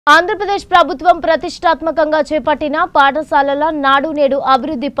Andhra Pradesh ప్రభుత్వం ప్రతిష్టాత్మకంగా చేపట్టిన పాఠశాలల నాడు నేడు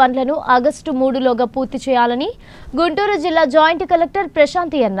అభివృద్ధి పనులను ఆగస్టు 3లోగా పూర్తి చేయాలని గుంటూరు జిల్లా జాయింట్ కలెక్టర్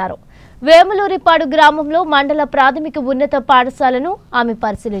ప్రశాంతి అన్నారు. వేములూరిపాడు గ్రామంలో మండల ప్రాథమిక ఉన్నత పాఠశాలను ఆమె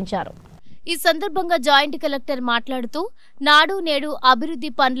పరిశీలించారు. ఈ సందర్భంగా జాయింట్ కలెక్టర్ మాట్లాడుతూ నాడు నేడు అభివృద్ధి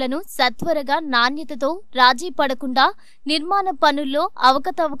పనులను సత్వరగా నాణ్యతతో రాజీ పడకుండా నిర్మాణ పనుల్లో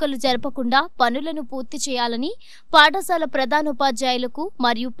అవకతవకలు జరపకుండా పనులను పూర్తి చేయాలని పాఠశాల ప్రధానోపాధ్యాయులకు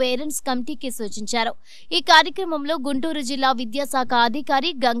మరియు పేరెంట్స్ కమిటీకి సూచించారు. ఈ కార్యక్రమంలో గుంటూరు జిల్లా విద్యాశాఖ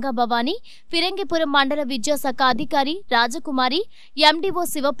అధికారి గంగా భవాని, ఫిరంగిపురం మండల విద్యాశాఖ అధికారి రాజకుమారి, ఎండీఓ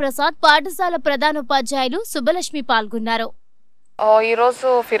శివప్రసాద్, పాఠశాల ప్రధానోపాధ్యాయులు సుబ్బలక్ష్మి పాల్గొన్నారు. ఈరోజు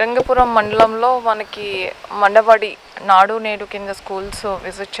ఫిరంగిపురం మండలంలో మనకి మండబడి నాడు నేడు కింద స్కూల్స్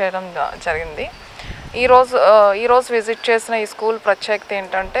విజిట్ చేయడం జరిగింది. ఈరోజు విజిట్ చేసిన ఈ స్కూల్ ప్రత్యేకత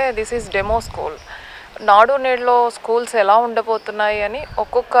ఏంటంటే దిస్ ఈజ్ డెమో స్కూల్. నాడు నేడులో స్కూల్స్ ఎలా ఉండబోతున్నాయి అని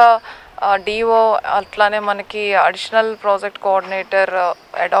ఒక్కొక్క డిఓ అట్లానే మనకి అడిషనల్ ప్రాజెక్ట్ కోఆర్డినేటర్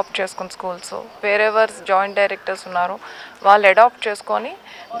అడాప్ట్ చేసుకున్న స్కూల్స్, వేరెవర్ జాయింట్ డైరెక్టర్స్ ఉన్నారు వాళ్ళు అడాప్ట్ చేసుకొని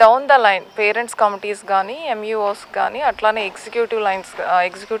down the line parents committees కానీ, ఎంఈఓస్ కానీ, అట్లానే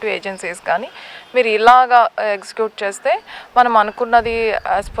ఎగ్జిక్యూటివ్ ఏజెన్సీస్ కానీ మీరు ఇలాగా ఎగ్జిక్యూట్ చేస్తే మనం అనుకున్నది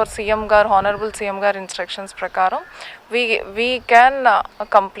యాజ్ పర్ సీఎం గారు, హానరబుల్ సీఎం గారు ఇన్స్ట్రక్షన్స్ ప్రకారం we can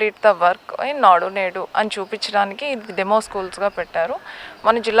complete the work in నాడు నేడు అని చూపించడానికి ఇది డెమో స్కూల్స్గా పెట్టారు.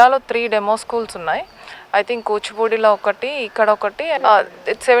 మన జిల్లాలో 3 డెమో స్కూల్స్ ఉన్నాయి. ఐ థింక్ కూచిపూడిలో ఒకటి, ఇక్కడ ఒకటి,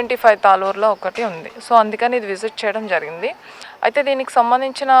 75 తాలూరులో ఒకటి ఉంది. సో అందుకని ఇది విజిట్ చేయడం జరిగింది. అయితే దీనికి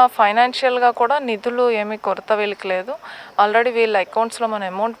సంబంధించిన ఫైనాన్షియల్గా కూడా నిధులు ఏమీ కొరత వీళ్ళకి లేదు. ఆల్రెడీ వీళ్ళ అకౌంట్స్లో మన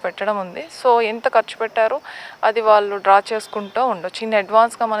అమౌంట్ పెట్టడం ఉంది. సో ఎంత ఖర్చు పెట్టారో అది వాళ్ళు డ్రా చేసుకుంటూ ఉండొచ్చు. ఇన్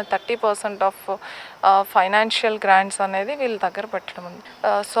అడ్వాన్స్గా మన 30% ఆఫ్ ఫైనాన్షియల్ గ్రాంట్స్ అనేది వీళ్ళ దగ్గర పెట్టడం ఉంది.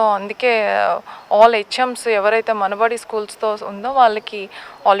 సో అందుకే ఆల్ హెచ్ఎమ్స్ ఎవరైతే మనబడి స్కూల్స్తో ఉందో వాళ్ళకి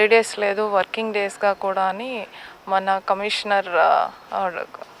హాలిడేస్ లేదు, వర్కింగ్ డేస్గా కూడా అని మన కమిషనర్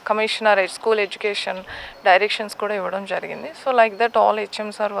స్కూల్ ఎడ్యుకేషన్ డైరెక్షన్స్ కూడా ఇవ్వడం జరిగింది. So like that all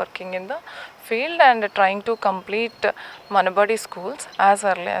HMs are working in the field and trying to complete Manabadi schools as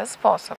early as possible.